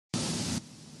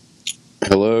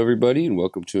Hello, everybody, and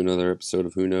welcome to another episode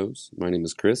of Who Knows. My name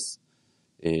is Chris,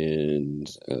 and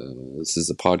this is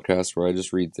a podcast where I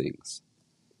just read things.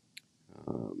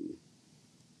 Um,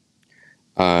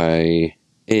 I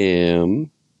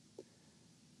am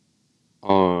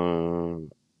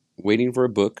waiting for a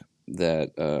book that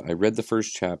I read the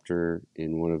first chapter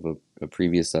in one of a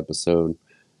previous episode.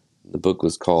 The book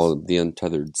was called The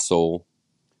Untethered Soul.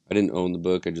 I didn't own the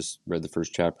book, I just read the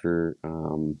first chapter.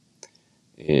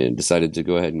 And decided to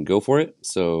go ahead and go for it.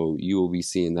 So you will be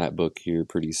seeing that book here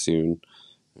pretty soon.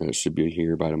 It should be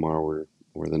here by tomorrow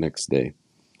or the next day.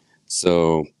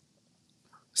 So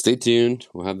stay tuned.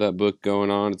 We'll have that book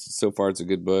going on. So far, it's a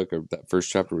good book. That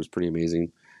first chapter was pretty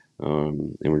amazing.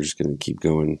 And we're just going to keep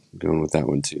going with that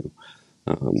one too.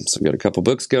 So we got a couple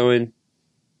books going,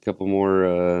 a couple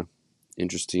more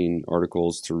interesting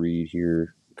articles to read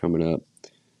here coming up.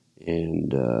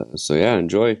 And so yeah,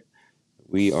 enjoy.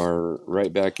 We are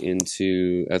right back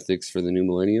into Ethics for the New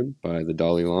Millennium by the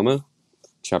Dalai Lama,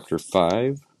 Chapter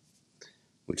 5,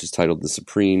 which is titled The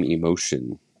Supreme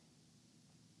Emotion.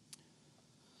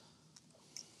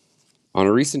 On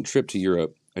a recent trip to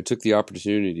Europe, I took the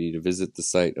opportunity to visit the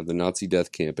site of the Nazi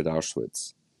death camp at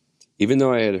Auschwitz. Even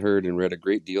though I had heard and read a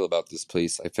great deal about this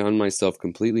place, I found myself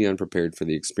completely unprepared for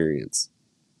the experience.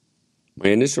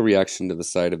 My initial reaction to the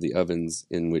sight of the ovens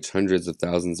in which hundreds of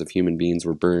thousands of human beings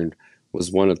were burned was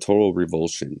one of total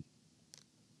revulsion.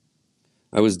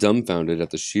 I was dumbfounded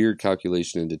at the sheer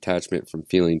calculation and detachment from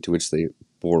feeling to which they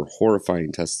bore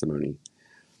horrifying testimony.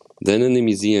 Then in the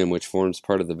museum, which forms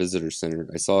part of the visitor center,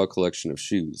 I saw a collection of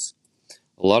shoes.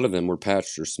 A lot of them were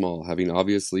patched or small, having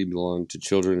obviously belonged to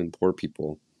children and poor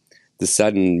people. This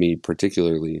saddened me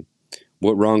particularly.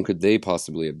 What wrong could they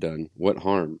possibly have done? What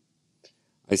harm?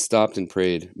 I stopped and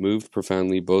prayed, moved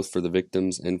profoundly both for the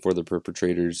victims and for the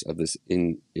perpetrators of this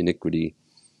iniquity,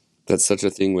 that such a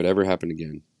thing would ever happen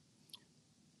again.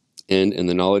 And in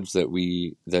the knowledge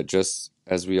that just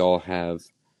as we all have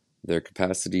their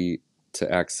capacity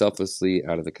to act selflessly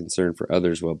out of the concern for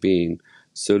others' well-being,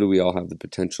 so do we all have the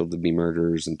potential to be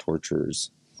murderers and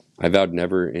torturers. I vowed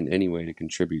never in any way to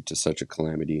contribute to such a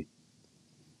calamity.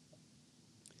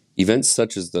 Events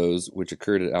such as those which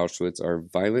occurred at Auschwitz are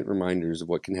violent reminders of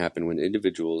what can happen when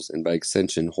individuals, and by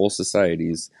extension whole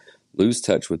societies, lose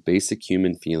touch with basic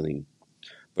human feeling.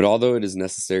 But although it is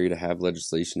necessary to have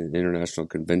legislation and international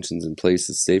conventions in place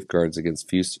as safeguards against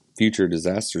future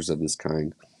disasters of this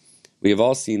kind, we have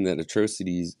all seen that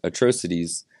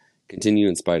atrocities continue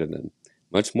in spite of them.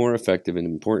 Much more effective and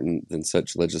important than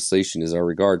such legislation is our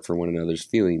regard for one another's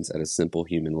feelings at a simple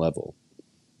human level.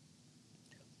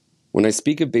 When I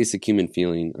speak of basic human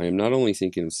feeling, I am not only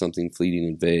thinking of something fleeting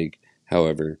and vague,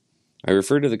 however. I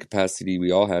refer to the capacity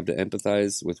we all have to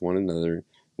empathize with one another,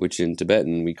 which in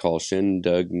Tibetan we call Shen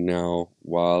Dug Ngao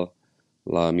Wa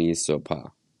La Mi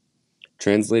Sopa.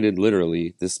 Translated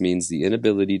literally, this means the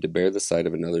inability to bear the sight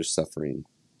of another's suffering.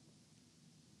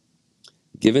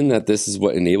 Given that this is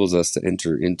what enables us to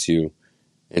enter into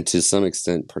and to some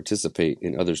extent participate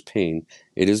in others' pain,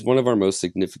 it is one of our most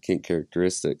significant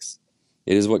characteristics.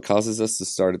 It is what causes us to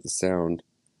start at the sound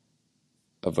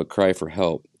of a cry for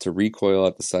help, to recoil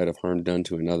at the sight of harm done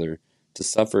to another, to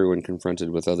suffer when confronted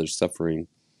with others' suffering,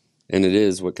 and it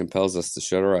is what compels us to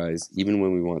shut our eyes even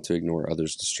when we want to ignore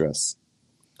others' distress.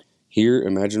 Here,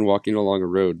 imagine walking along a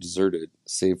road deserted,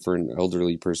 save for an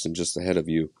elderly person just ahead of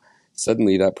you.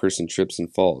 Suddenly, that person trips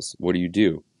and falls. What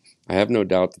do? I have no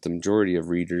doubt that the majority of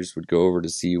readers would go over to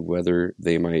see whether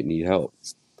they might need help.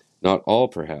 Not all,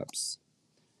 perhaps.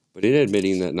 But in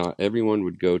admitting that not everyone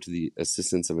would go to the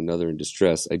assistance of another in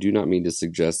distress, I do not mean to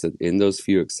suggest that in those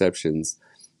few exceptions,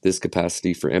 this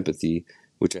capacity for empathy,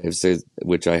 which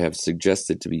I have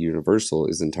suggested to be universal,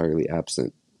 is entirely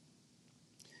absent.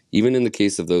 Even in the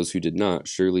case of those who did not,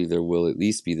 surely there will at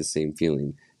least be the same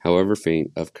feeling, however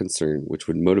faint, of concern, which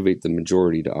would motivate the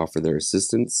majority to offer their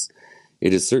assistance.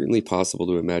 It is certainly possible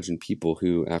to imagine people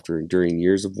who, after enduring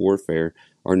years of warfare,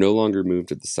 are no longer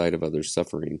moved at the sight of others'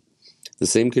 suffering. The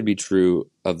same could be true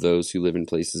of those who live in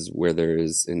places where there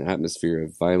is an atmosphere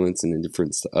of violence and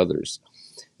indifference to others.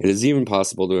 It is even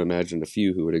possible to imagine a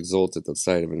few who would exult at the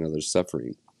sight of another's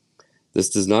suffering. This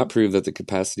does not prove that the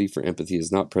capacity for empathy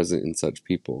is not present in such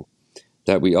people.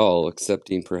 That we all,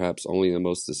 excepting perhaps only the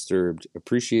most disturbed,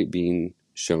 appreciate being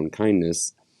shown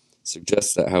kindness,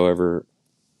 suggests that however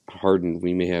hardened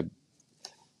we may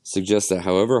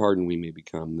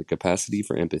become, the capacity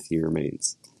for empathy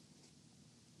remains.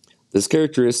 This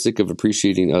characteristic of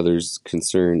appreciating others'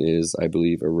 concern is, I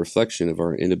believe, a reflection of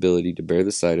our inability to bear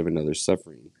the sight of another's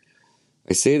suffering.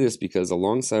 I say this because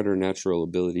alongside our natural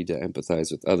ability to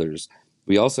empathize with others,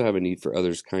 We also have a need for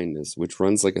others' kindness, which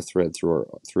runs like a thread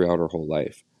throughout our whole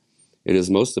life. It is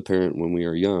most apparent when we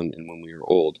are young and when we are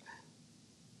old,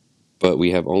 but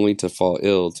we have only to fall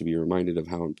ill to be reminded of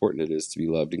how important it is to be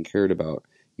loved and cared about,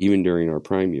 even during our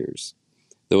prime years.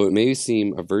 Though it may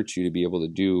seem a virtue to be able to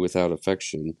do without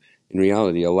affection, in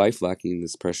reality, a life lacking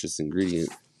this precious ingredient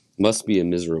must be a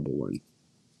miserable one.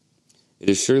 It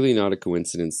is surely not a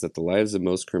coincidence that the lives of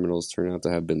most criminals turn out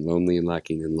to have been lonely and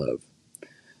lacking in love.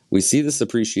 We see this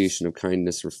appreciation of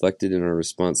kindness reflected in our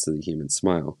response to the human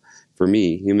smile. For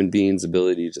me, human beings'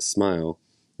 ability to smile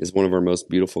is one of our most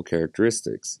beautiful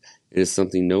characteristics. It is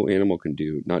something no animal can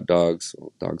do, not dogs,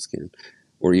 well, dogs can,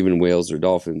 or even whales or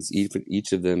dolphins.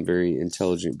 Each of them very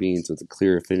intelligent beings with a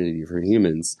clear affinity for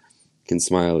humans can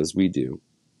smile as we do.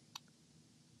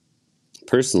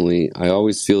 Personally, I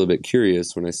always feel a bit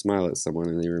curious when I smile at someone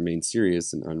and they remain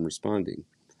serious and unresponding.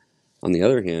 On the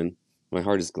other hand, my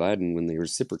heart is gladdened when they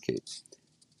reciprocate.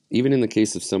 Even in the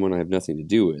case of someone I have nothing to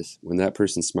do with, when that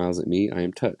person smiles at me, I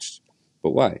am touched.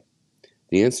 But why?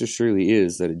 The answer surely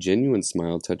is that a genuine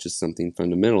smile touches something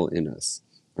fundamental in us,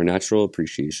 our natural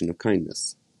appreciation of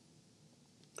kindness.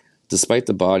 Despite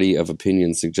the body of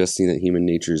opinion suggesting that human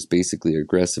nature is basically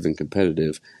aggressive and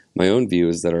competitive, my own view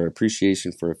is that our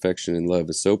appreciation for affection and love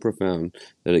is so profound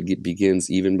that it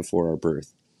begins even before our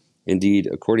birth. Indeed,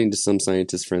 according to some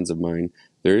scientist friends of mine,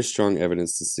 there is strong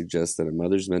evidence to suggest that a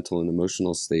mother's mental and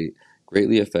emotional state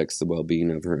greatly affects the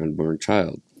well-being of her unborn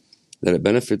child, that it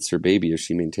benefits her baby if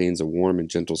she maintains a warm and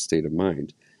gentle state of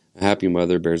mind. A happy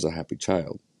mother bears a happy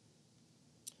child.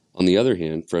 On the other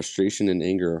hand, frustration and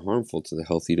anger are harmful to the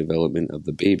healthy development of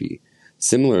the baby.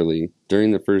 Similarly,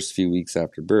 during the first few weeks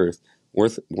after birth,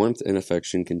 warmth and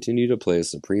affection continue to play a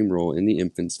supreme role in the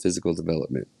infant's physical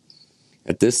development.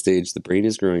 At this stage, the brain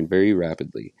is growing very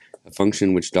rapidly, a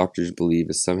function which doctors believe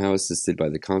is somehow assisted by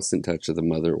the constant touch of the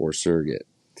mother or surrogate.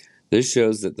 This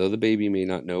shows that though the baby may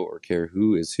not know or care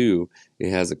who is who,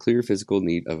 it has a clear physical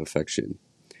need of affection.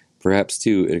 Perhaps,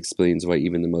 too, it explains why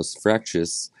even the most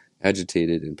fractious,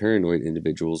 agitated, and paranoid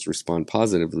individuals respond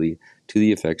positively to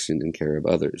the affection and care of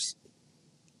others.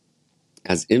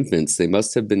 As infants, they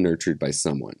must have been nurtured by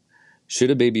someone. Should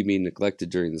a baby be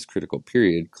neglected during this critical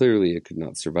period, clearly it could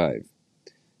not survive.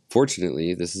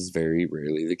 Fortunately, this is very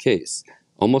rarely the case.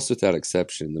 Almost without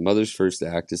exception, the mother's first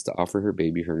act is to offer her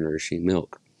baby her nourishing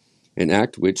milk, an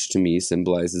act which, to me,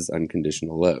 symbolizes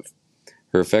unconditional love.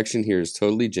 Her affection here is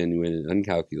totally genuine and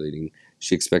uncalculating.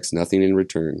 She expects nothing in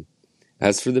return.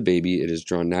 As for the baby, it is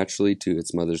drawn naturally to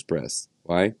its mother's breast.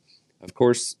 Why? Of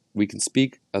course, we can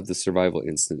speak of the survival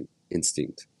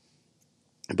instinct.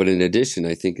 But in addition,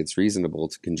 I think it's reasonable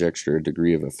to conjecture a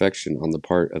degree of affection on the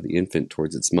part of the infant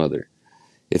towards its mother.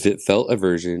 If it felt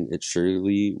aversion, it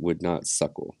surely would not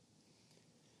suckle.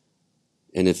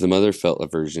 And if the mother felt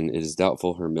aversion, it is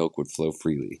doubtful her milk would flow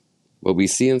freely. What we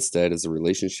see instead is a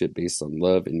relationship based on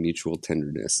love and mutual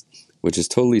tenderness, which is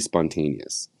totally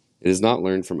spontaneous. It is not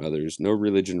learned from others, no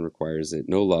religion requires it,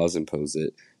 no laws impose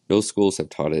it, no schools have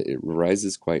taught it, it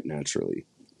arises quite naturally.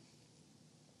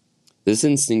 This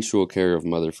instinctual care of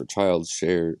mother for child,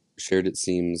 shared it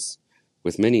seems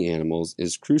with many animals,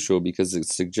 is crucial because it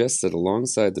suggests that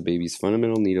alongside the baby's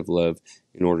fundamental need of love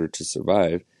in order to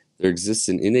survive, there exists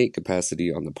an innate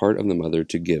capacity on the part of the mother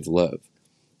to give love.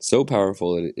 So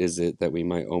powerful is it that we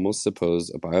might almost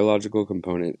suppose a biological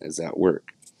component is at work.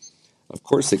 Of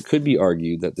course, it could be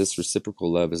argued that this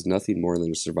reciprocal love is nothing more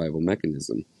than a survival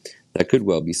mechanism. That could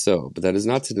well be so, but that is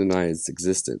not to deny its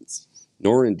existence.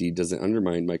 Nor indeed does it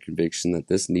undermine my conviction that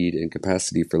this need and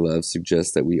capacity for love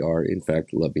suggests that we are, in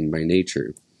fact, loving by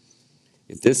nature.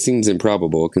 If this seems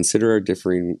improbable, consider our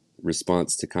differing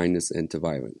response to kindness and to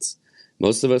violence.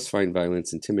 Most of us find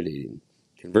violence intimidating.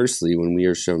 Conversely, when we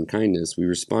are shown kindness, we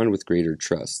respond with greater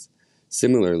trust.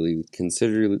 Similarly,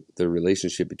 consider the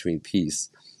relationship between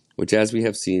peace, which, as we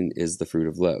have seen, is the fruit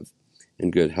of love,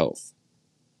 and good health.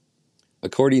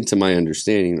 According to my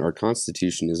understanding, our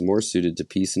constitution is more suited to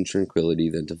peace and tranquility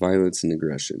than to violence and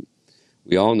aggression.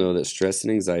 We all know that stress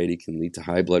and anxiety can lead to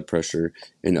high blood pressure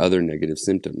and other negative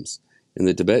symptoms. In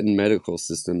the Tibetan medical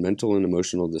system, mental and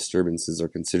emotional disturbances are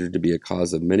considered to be a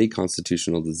cause of many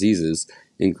constitutional diseases,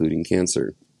 including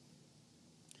cancer.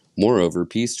 Moreover,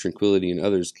 peace, tranquility, and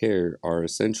others' care are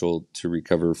essential to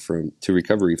recovery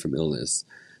from illness.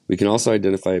 We can also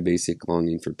identify a basic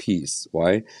longing for peace.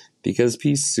 Why? Because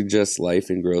peace suggests life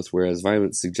and growth, whereas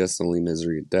violence suggests only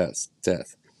misery and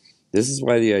death. This is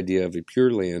why the idea of a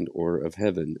pure land or of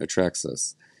heaven attracts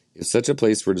us. If such a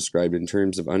place were described in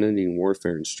terms of unending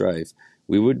warfare and strife,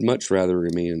 we would much rather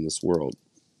remain in this world.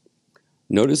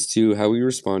 Notice, too, how we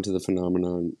respond to the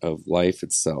phenomenon of life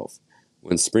itself.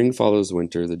 When spring follows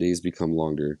winter, the days become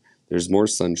longer. There's more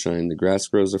sunshine, the grass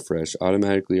grows afresh,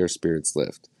 automatically our spirits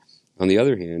lift. On the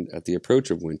other hand, at the approach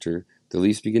of winter, the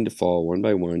leaves begin to fall one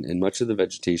by one, and much of the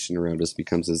vegetation around us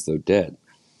becomes as though dead.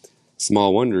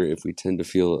 Small wonder if we tend to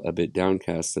feel a bit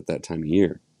downcast at that time of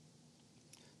year.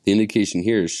 The indication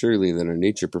here is surely that our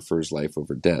nature prefers life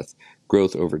over death,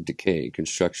 growth over decay,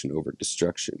 construction over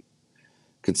destruction.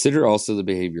 Consider also the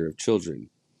behavior of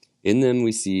children. In them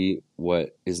we see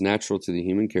what is natural to the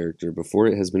human character before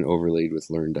it has been overlaid with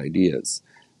learned ideas.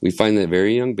 We find that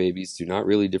very young babies do not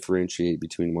really differentiate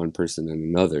between one person and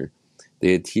another.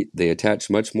 They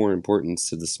attach much more importance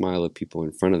to the smile of people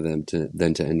in front of them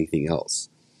than to anything else.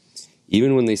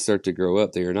 Even when they start to grow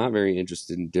up, they are not very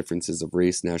interested in differences of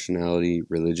race, nationality,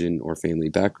 religion, or family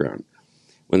background.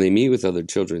 When they meet with other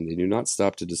children, they do not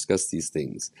stop to discuss these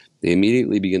things. They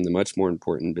immediately begin the much more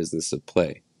important business of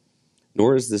play.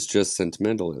 Nor is this just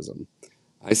sentimentalism.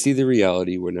 I see the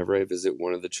reality whenever I visit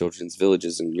one of the children's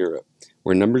villages in Europe,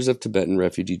 where numbers of Tibetan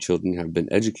refugee children have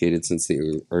been educated since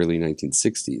the early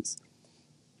 1960s.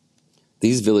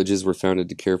 These villages were founded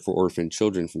to care for orphan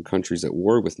children from countries at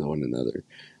war with one another.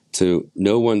 To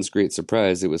no one's great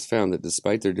surprise, it was found that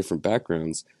despite their different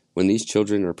backgrounds, when these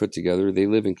children are put together, they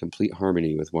live in complete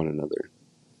harmony with one another.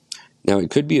 Now, it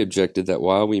could be objected that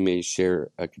while we may share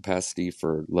a capacity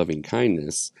for loving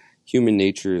kindness, human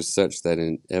nature is such that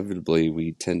inevitably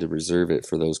we tend to reserve it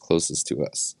for those closest to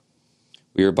us.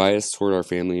 We are biased toward our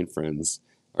family and friends.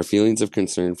 Our feelings of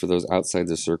concern for those outside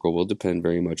the circle will depend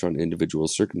very much on individual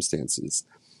circumstances.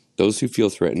 Those who feel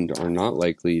threatened are not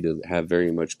likely to have very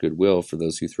much goodwill for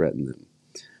those who threaten them.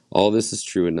 All this is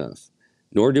true enough.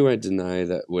 Nor do I deny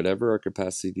that whatever our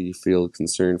capacity to feel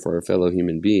concern for our fellow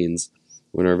human beings,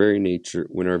 when our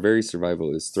very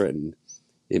survival is threatened,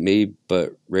 it may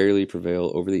but rarely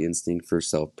prevail over the instinct for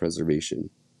self-preservation.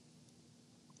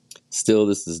 Still,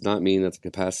 this does not mean that the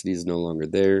capacity is no longer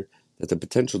there, that the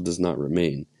potential does not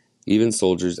remain. Even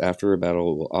soldiers, after a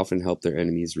battle, will often help their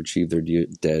enemies retrieve their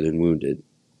dead and wounded.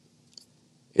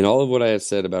 In all of what I have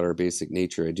said about our basic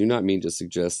nature, I do not mean to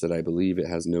suggest that I believe it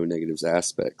has no negative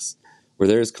aspects. Where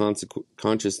there is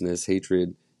consciousness,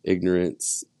 hatred,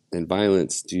 ignorance, and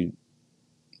violence do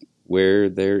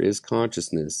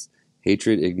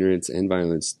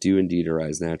indeed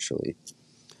arise naturally.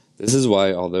 This is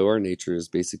why, although our nature is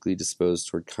basically disposed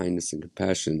toward kindness and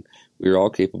compassion, we are all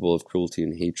capable of cruelty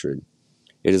and hatred.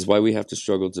 It is why we have to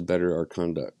struggle to better our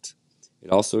conduct. It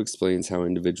also explains how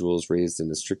individuals raised in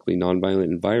a strictly nonviolent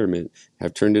environment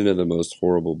have turned into the most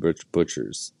horrible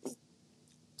butchers.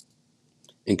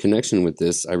 In connection with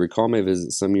this, I recall my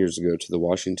visit some years ago to the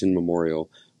Washington Memorial,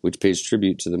 which pays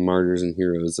tribute to the martyrs and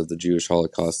heroes of the Jewish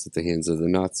Holocaust at the hands of the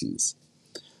Nazis.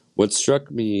 What struck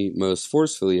me most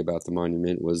forcefully about the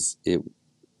monument was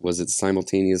its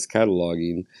simultaneous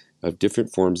cataloging of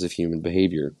different forms of human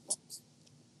behavior.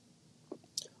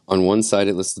 On one side,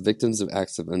 it lists the victims of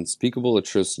acts of unspeakable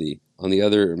atrocity. On the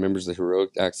other, it remembers the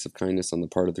heroic acts of kindness on the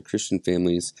part of the Christian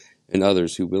families and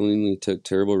others who willingly took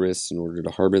terrible risks in order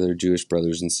to harbor their Jewish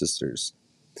brothers and sisters.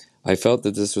 I felt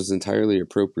that this was entirely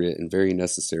appropriate and very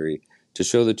necessary to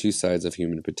show the two sides of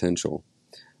human potential.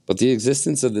 But the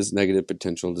existence of this negative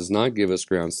potential does not give us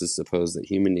grounds to suppose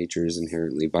that human nature is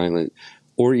inherently violent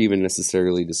or even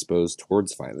necessarily disposed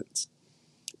towards violence.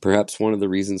 Perhaps one of the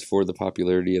reasons for the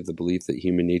popularity of the belief that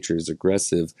human nature is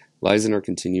aggressive lies in our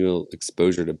continual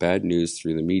exposure to bad news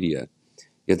through the media.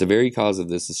 Yet the very cause of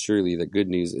this is surely that good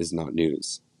news is not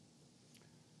news.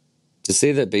 To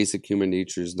say that basic human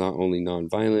nature is not only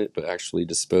nonviolent, but actually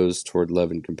disposed toward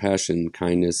love and compassion,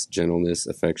 kindness, gentleness,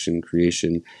 affection,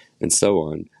 creation, and so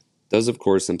on, does of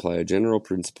course imply a general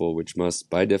principle which must,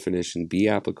 by definition, be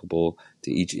applicable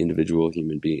to each individual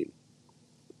human being.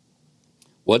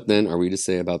 What then are we to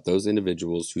say about those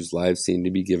individuals whose lives seem to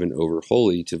be given over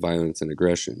wholly to violence and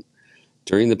aggression?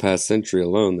 During the past century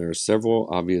alone, there are several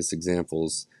obvious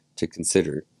examples to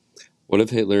consider. What of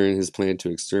Hitler and his plan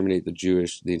to exterminate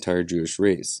the entire Jewish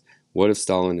race? What of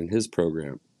Stalin and his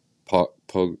program,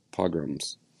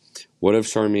 pogroms? What of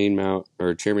Chairman Mao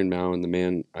and the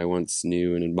man I once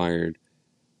knew and admired?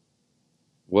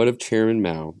 What of Chairman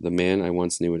Mao, the man I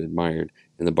once knew and admired,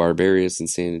 and the barbarous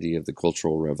insanity of the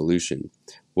Cultural Revolution?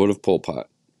 What of Pol Pot,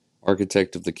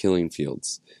 architect of the killing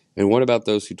fields? And what about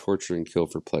those who torture and kill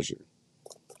for pleasure?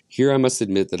 Here I must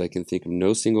admit that I can think of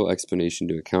no single explanation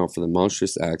to account for the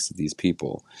monstrous acts of these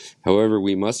people. However,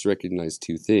 we must recognize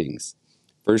two things.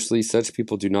 Firstly, such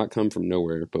people do not come from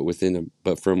nowhere,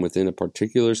 but from within a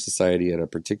particular society at a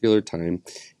particular time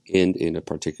and in a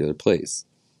particular place.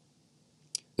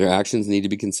 Their actions need to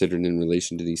be considered in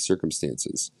relation to these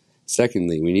circumstances.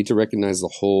 Secondly, we need to recognize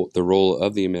the role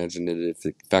of the imaginative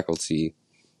faculty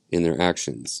in their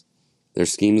actions. Their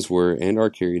schemes were and are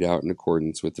carried out in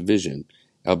accordance with the vision,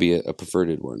 albeit a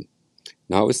perverted one.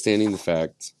 Notwithstanding the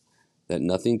fact that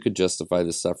nothing could justify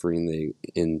the suffering they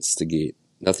instigated,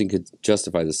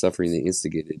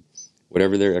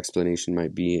 whatever their explanation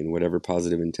might be and whatever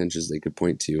positive intentions they could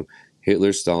point to,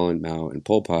 Hitler, Stalin, Mao, and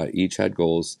Pol Pot each had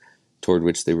goals toward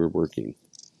which they were working.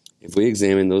 If we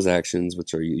examine those actions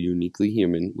which are uniquely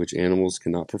human, which animals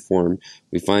cannot perform,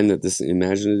 we find that this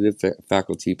imaginative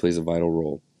faculty plays a vital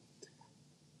role.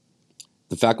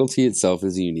 The faculty itself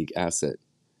is a unique asset,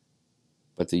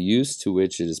 but the use to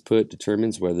which it is put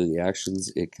determines whether the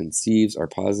actions it conceives are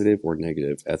positive or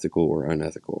negative, ethical or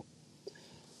unethical.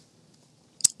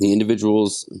 The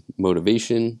individual's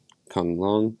motivation,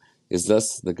 Conglong, is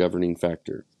thus the governing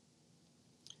factor.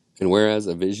 And whereas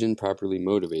a vision properly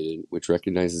motivated, which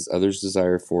recognizes others'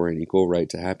 desire for an equal right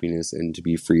to happiness and to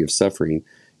be free of suffering,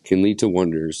 can lead to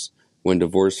wonders, when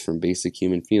divorced from basic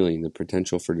human feeling, the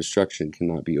potential for destruction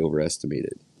cannot be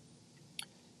overestimated.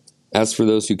 As for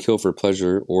those who kill for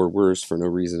pleasure, or worse, for no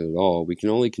reason at all, we can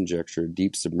only conjecture a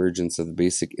deep submergence of the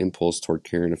basic impulse toward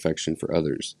care and affection for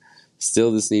others.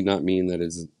 Still, this need not mean that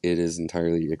it is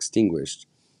entirely extinguished.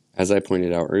 As I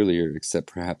pointed out earlier, except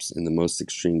perhaps in the most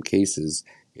extreme cases,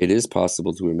 it is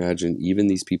possible to imagine even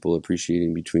these people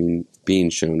appreciating between being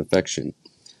shown affection.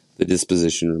 The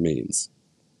disposition remains.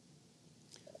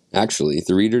 Actually,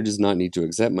 the reader does not need to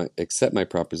accept my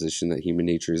proposition that human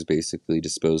nature is basically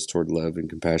disposed toward love and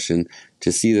compassion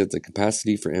to see that the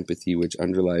capacity for empathy which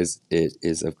underlies it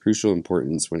is of crucial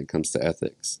importance when it comes to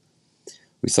ethics.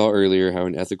 We saw earlier how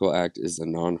an ethical act is a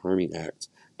non-harming act,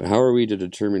 but how are we to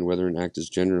determine whether an act is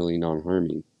generally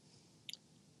non-harming?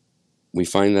 We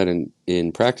find that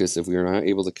in practice, if we are not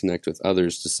able to connect with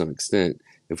others to some extent,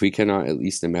 if we cannot at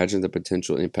least imagine the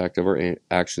potential impact of our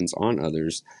actions on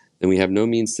others, then we have no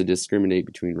means to discriminate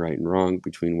between right and wrong,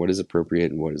 between what is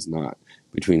appropriate and what is not,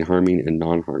 between harming and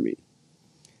non-harming.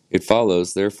 It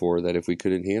follows, therefore, that if we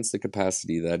could enhance the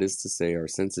capacity, that is to say, our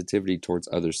sensitivity towards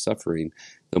others' suffering,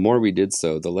 the more we did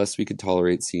so, the less we could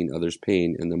tolerate seeing others'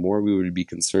 pain, and the more we would be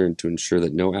concerned to ensure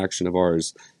that no action of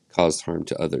ours caused harm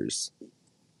to others.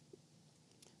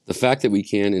 The fact that we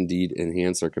can indeed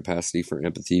enhance our capacity for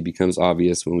empathy becomes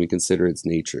obvious when we consider its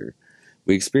nature.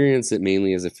 We experience it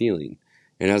mainly as a feeling,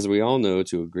 and as we all know,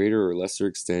 to a greater or lesser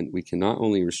extent, we can not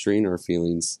only restrain our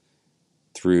feelings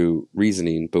through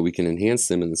reasoning, but we can enhance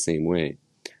them in the same way.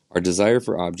 Our desire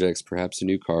for objects, perhaps a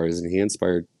new car, is enhanced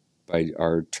by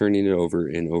our turning it over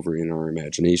and over in our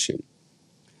imagination.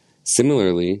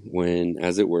 Similarly, when,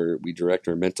 as it were, we direct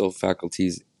our mental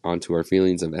faculties onto our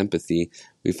feelings of empathy,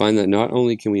 we find that not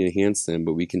only can we enhance them,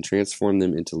 but we can transform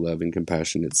them into love and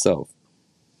compassion itself.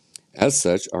 As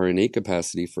such, our innate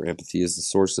capacity for empathy is the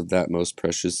source of that most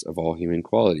precious of all human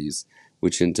qualities,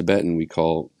 which in Tibetan we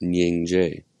call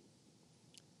Nyingje.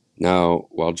 Now,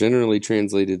 while generally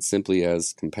translated simply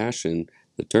as compassion,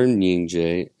 the term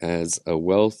Nyingje has a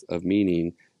wealth of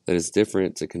meaning that is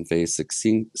different to convey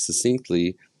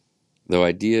succinctly, though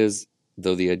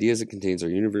the ideas it contains are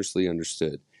universally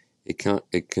understood.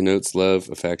 It connotes love,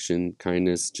 affection,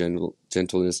 kindness,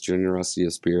 gentleness, generosity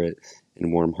of spirit,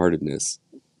 and warm-heartedness.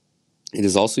 It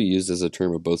is also used as a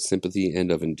term of both sympathy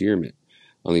and of endearment.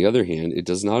 On the other hand, it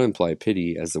does not imply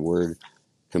pity, as the word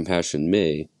compassion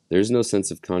may. There is no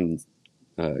sense of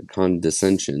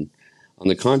condescension. On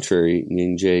the contrary,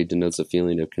 Nyingje denotes a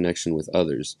feeling of connection with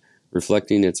others,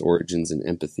 reflecting its origins in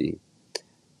empathy.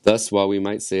 Thus, while we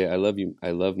might say, I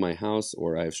love my house,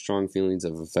 or I have strong feelings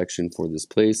of affection for this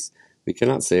place, we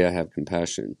cannot say I have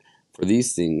compassion. For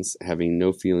these things, having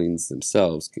no feelings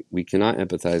themselves, we cannot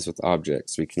empathize with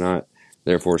objects. We cannot,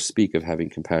 therefore, speak of having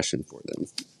compassion for them.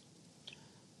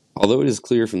 Although it is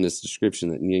clear from this description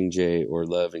that Nyingje, or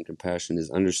love and compassion,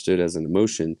 is understood as an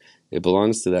emotion, it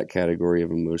belongs to that category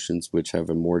of emotions which have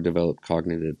a more developed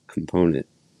cognitive component.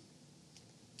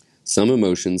 Some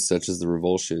emotions, such as the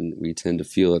revulsion we tend to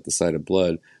feel at the sight of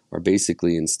blood, are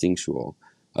basically instinctual.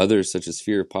 Others, such as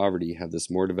fear of poverty, have this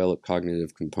more developed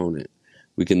cognitive component.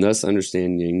 We can thus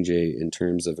understand Nyingje in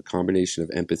terms of a combination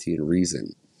of empathy and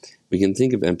reason. We can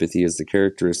think of empathy as the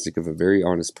characteristic of a very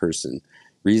honest person.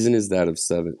 Reason is that of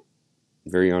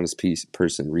very honest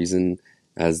person. Reason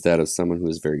as that of someone who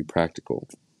is very practical.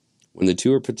 When the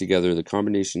two are put together, the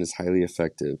combination is highly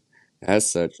effective.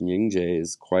 As such, Nyingje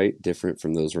is quite different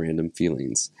from those random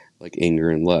feelings, like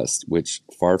anger and lust, which,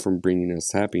 far from bringing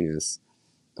us happiness,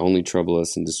 only trouble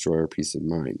us and destroy our peace of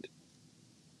mind.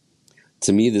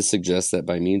 To me, this suggests that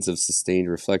by means of sustained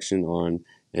reflection on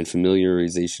and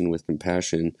familiarization with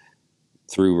compassion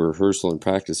through rehearsal and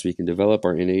practice, we can develop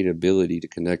our innate ability to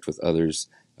connect with others,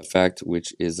 a fact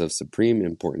which is of supreme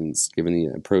importance given the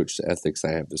approach to ethics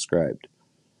I have described.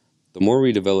 The more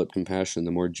we develop compassion,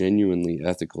 the more genuinely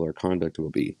ethical our conduct will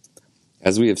be.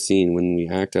 As we have seen, when we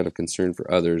act out of concern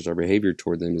for others, our behavior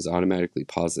toward them is automatically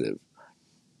positive.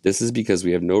 This is because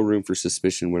we have no room for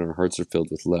suspicion when our hearts are filled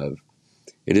with love.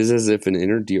 It is as if an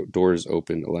inner door is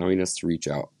opened, allowing us to reach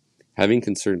out. Having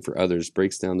concern for others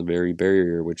breaks down the very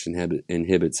barrier which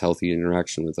inhibits healthy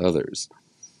interaction with others.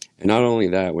 And not only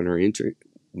that,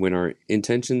 when our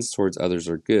intentions towards others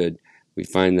are good, we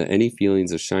find that any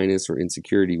feelings of shyness or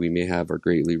insecurity we may have are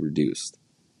greatly reduced.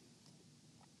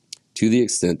 To the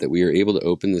extent that we are able to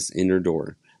open this inner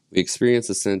door, we experience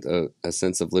a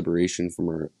sense of liberation from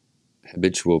our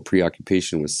habitual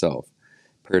preoccupation with self.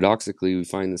 Paradoxically, we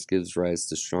find this gives rise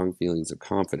to strong feelings of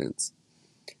confidence.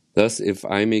 Thus, if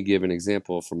I may give an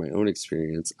example from my own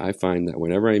experience, I find that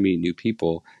whenever I meet new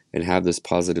people and have this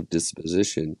positive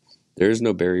disposition, there is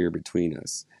no barrier between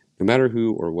us. No matter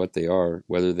who or what they are,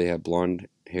 whether they have blonde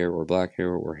hair or black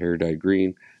hair or hair dyed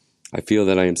green, I feel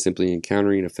that I am simply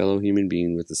encountering a fellow human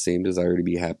being with the same desire to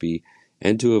be happy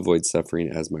and to avoid suffering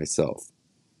as myself.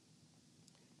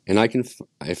 And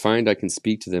I find I can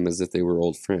speak to them as if they were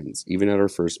old friends, even at our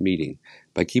first meeting,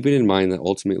 by keeping in mind that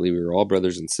ultimately we are all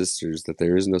brothers and sisters, that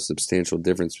there is no substantial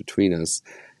difference between us,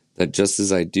 that just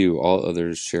as I do, all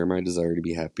others share my desire to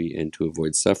be happy and to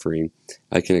avoid suffering.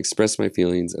 I can express my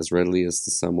feelings as readily as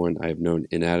to someone I have known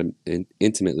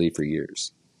intimately for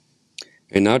years.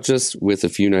 And not just with a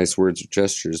few nice words or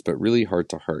gestures, but really heart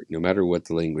to heart, no matter what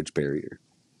the language barrier.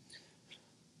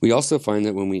 We also find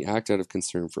that when we act out of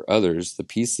concern for others, the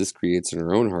peace this creates in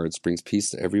our own hearts brings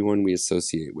peace to everyone we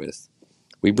associate with.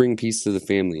 We bring peace to the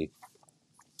family,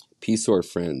 peace to our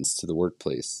friends, to the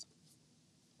workplace,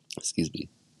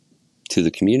 to the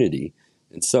community,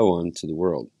 and so on to the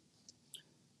world.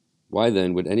 Why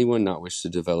then would anyone not wish to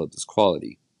develop this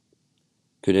quality?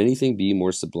 Could anything be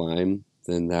more sublime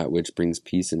than that which brings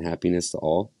peace and happiness to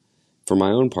all? For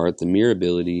my own part, the mere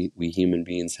ability we human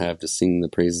beings have to sing the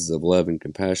praises of love and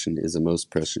compassion is a most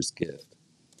precious gift.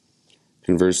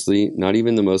 Conversely, not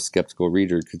even the most skeptical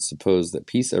reader could suppose that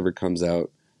peace ever comes about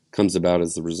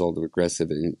as the result of aggressive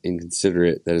and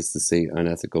inconsiderate, that is to say,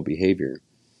 unethical behavior.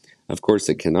 Of course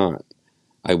it cannot.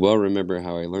 I well remember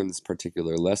how I learned this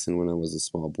particular lesson when I was a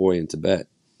small boy in Tibet.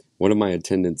 One of my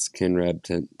attendants, Khenrab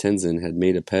Tenzin, had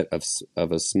made a pet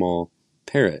of a small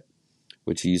parrot,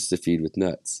 which he used to feed with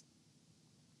nuts.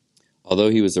 Although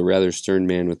he was a rather stern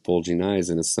man with bulging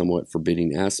eyes and a somewhat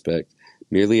forbidding aspect,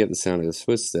 merely at the sound of his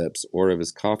footsteps or of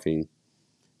his coughing,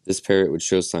 this parrot would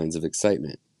show signs of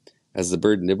excitement. As the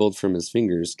bird nibbled from his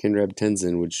fingers, Khenrab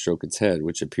Tenzin would stroke its head,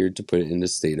 which appeared to put it in a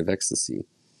state of ecstasy.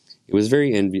 I was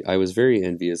very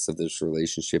envious of this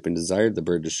relationship and desired the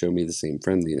bird to show me the same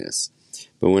friendliness.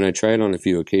 But when I tried on a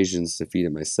few occasions to feed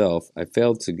it myself, I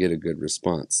failed to get a good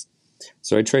response.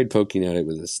 So I tried poking at it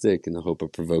with a stick in the hope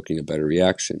of provoking a better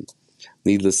reaction.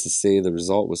 Needless to say, the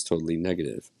result was totally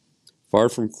negative. Far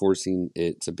from forcing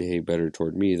it to behave better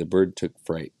toward me, the bird took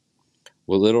fright.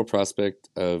 What little prospect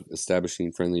of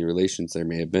establishing friendly relations there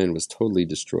may have been was totally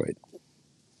destroyed.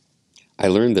 I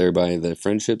learned thereby that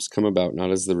friendships come about not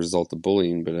as the result of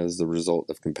bullying, but as the result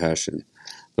of compassion.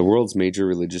 The world's major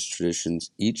religious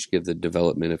traditions each give the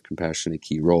development of compassion a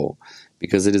key role,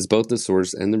 because it is both the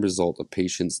source and the result of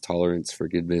patience, tolerance,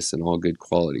 forgiveness, and all good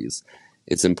qualities.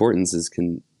 Its importance is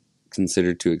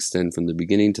considered to extend from the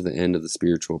beginning to the end of the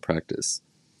spiritual practice.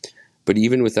 But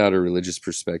even without a religious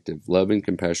perspective, love and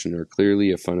compassion are clearly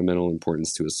of fundamental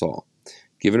importance to us all.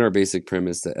 Given our basic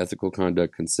premise that ethical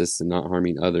conduct consists in not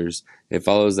harming others, it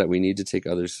follows that we need to take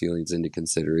others' feelings into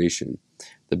consideration,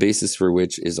 the basis for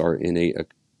which is our innate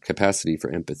capacity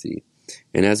for empathy.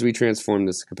 And as we transform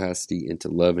this capacity into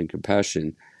love and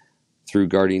compassion, through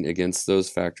guarding against those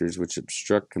factors which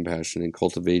obstruct compassion and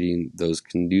cultivating those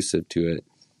conducive to it,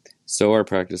 so our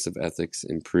practice of ethics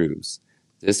improves.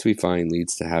 This, we find,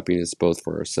 leads to happiness both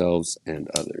for ourselves and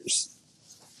others.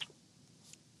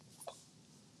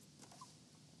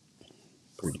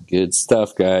 Pretty good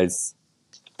stuff, guys.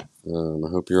 I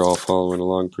hope you're all following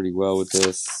along pretty well with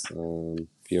this.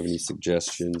 If you have any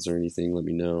suggestions or anything, let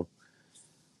me know.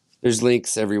 There's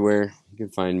links everywhere. You can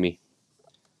find me.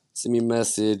 Send me a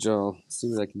message. I'll see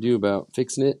what I can do about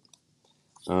fixing it.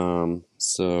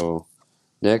 So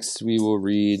next we will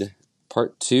read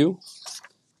part 2.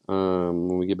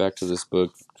 When we get back to this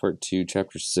book, part 2,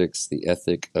 chapter 6, The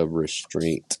Ethic of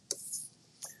Restraint.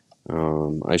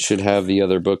 I should have the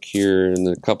other book here in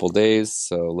a couple days,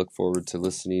 so look forward to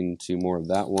listening to more of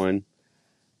that one.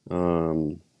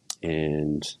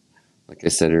 And like I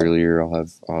said earlier, I'll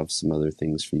have some other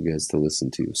things for you guys to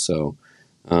listen to. So,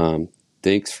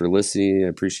 thanks for listening. I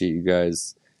appreciate you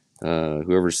guys.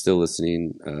 Whoever's still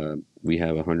listening, we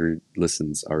have 100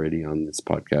 listens already on this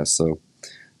podcast. So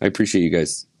I appreciate you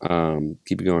guys.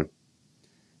 Keep it going.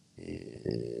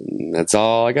 And that's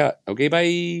all I got. Okay,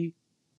 bye.